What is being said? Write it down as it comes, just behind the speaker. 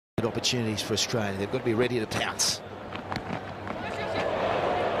Opportunities for Australia. They've got to be ready to pounce.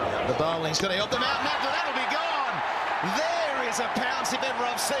 The bowling's going to help them out. That'll be gone. There is a pounce if ever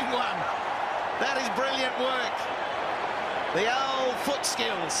I've seen one. That is brilliant work. The old foot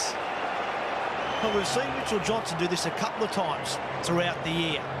skills. Well, we've seen Mitchell Johnson do this a couple of times throughout the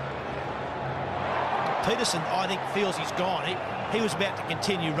year. Peterson, I think, feels he's gone. He was about to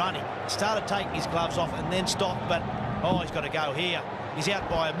continue running. Started taking his gloves off and then stopped, but, oh, he's got to go here. He's out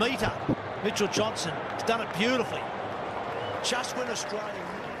by a metre. Mitchell Johnson has done it beautifully. Just when Australia...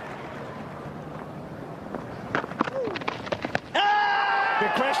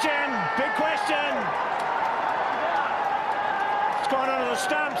 Big question, big question. It's gone under the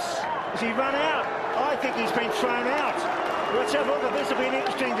stumps. Has he run out? I think he's been thrown out. Let's have a look at this. Will be an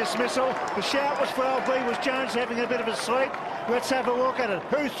interesting dismissal. The shout was for LB. Was Jones having a bit of a sleep? Let's have a look at it.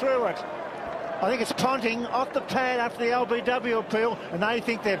 Who threw it? I think it's Ponting off the pad after the LBW appeal, and they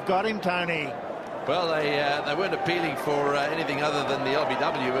think they've got him, Tony. Well, they weren't appealing for anything other than the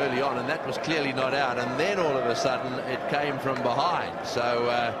LBW early on, and that was clearly not out. And then all of a sudden, it came from behind. So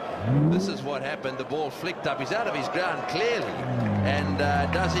this is what happened. The ball flicked up. He's out of his ground clearly. And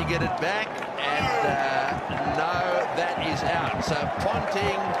does he get it back? And no, that is out. So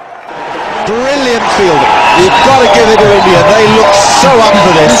Ponting. Brilliant fielding. You've got to give it to India. They look so up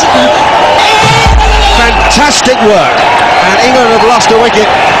for this. Fantastic work. And England have lost a wicket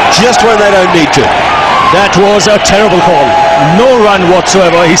just when they don't need to. That was a terrible call. No run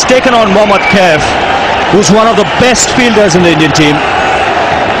whatsoever. He's taken on Mohammad Kaif, who's one of the best fielders in the Indian team.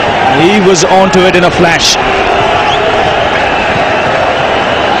 He was onto it in a flash.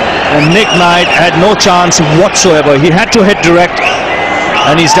 And Nick Knight had no chance whatsoever. He had to hit direct,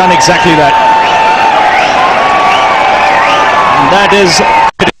 and he's done exactly that.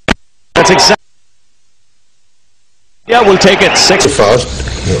 That's exactly. Yeah, we'll take it. 6 fast,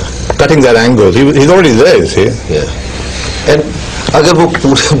 cutting that angle. He's already there, you see. Yeah. And अगर वो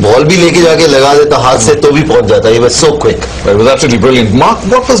ball भी लेके जाके लगा देता हाथ से तो भी पहुंच जाता. He was so quick. It was absolutely brilliant. Mark,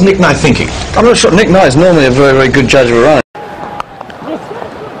 what was Nick Knight thinking? I'm not sure. Nick Knight is normally a very, very good judge of a run.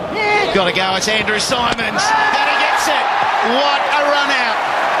 Got to go. It's Andrew Simons, and he gets it. What a run out!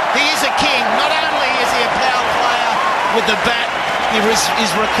 He is a king. Not only is he a power player with the bat, he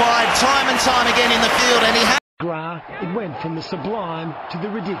is required time and time again in the field, and he has. It went from the sublime to the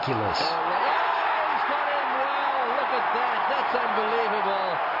ridiculous. He's got him well. Look at that. That's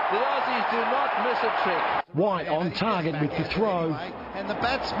unbelievable. The Aussies do not miss a trick. White on target with the throw. And the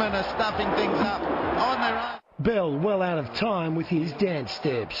batsmen are stuffing things up on their own. Bell well out of time with his dance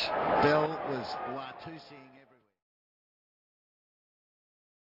steps. Bell was Watusi.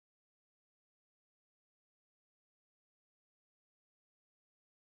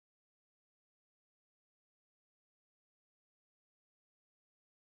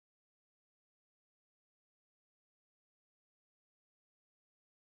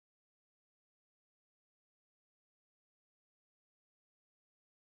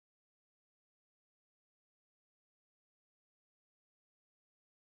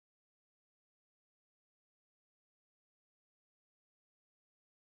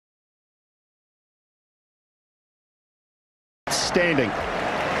 Standing.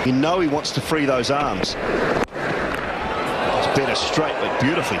 You know he wants to free those arms. It's better straight, but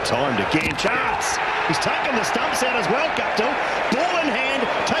beautifully timed again. Chance! He's taken the stumps out as well, Guptill. Ball in hand,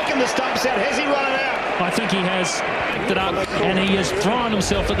 taken the stumps out. Has he run it out? I think he has picked it up, and he has thrown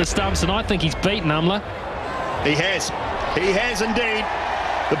himself at the stumps, and I think he's beaten Umla. He has. He has indeed.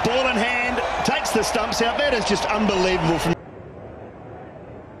 The ball in hand, takes the stumps out. That is just unbelievable from...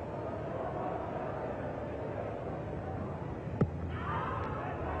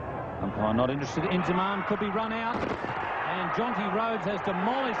 Umpire not interested. Inzamam could be run out, and Jonty Rhodes has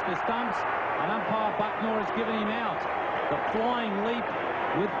demolished the stumps, and umpire Bucknor has given him out. The flying leap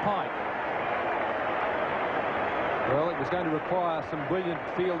with Pike. Well, it was going to require some brilliant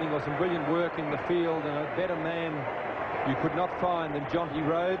fielding or some brilliant work in the field, and a better man you could not find than Jonty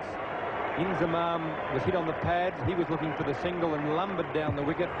Rhodes. Inzamam was hit on the pads. He was looking for the single and lumbered down the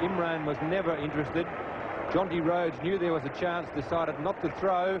wicket. Imran was never interested. Jonty Rhodes knew there was a chance, decided not to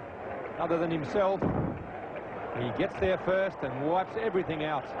throw other than himself. He gets there first and wipes everything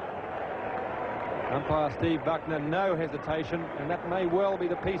out. Umpire Steve Bucknor, no hesitation, and that may well be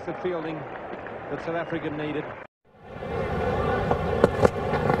the piece of fielding that South Africa needed.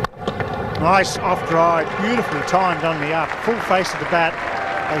 Nice off drive, beautifully timed on the up, full face of the bat.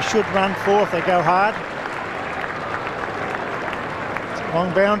 They should run 4 if they go hard.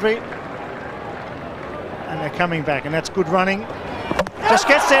 Long boundary. And they're coming back, and that's good running. Just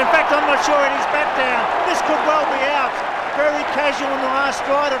gets there. In fact, I'm not sure it is back down. This could well be out. very casual in the last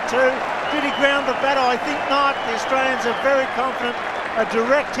stride or two. Did he ground the batter? I think not. The Australians are very confident. A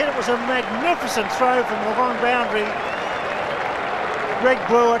direct hit. It was a magnificent throw from the long boundary. Greg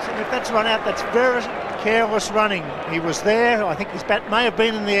Blewett, and if that's run out, that's very careless running. He was there. I think his bat may have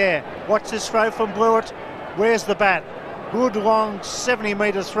been in the air. Watch this throw from Blewett. Where's the bat? Good long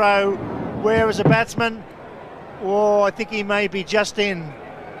 70-metre throw. Where is the batsman? Oh, I think he may be just in.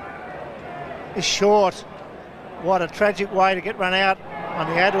 He's short. What a tragic way to get run out on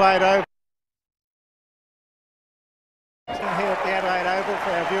the Adelaide Oval. Here at the Adelaide Oval, for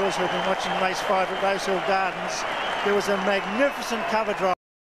our viewers who have been watching race 5 at Rosehill Gardens, there was a magnificent cover drive.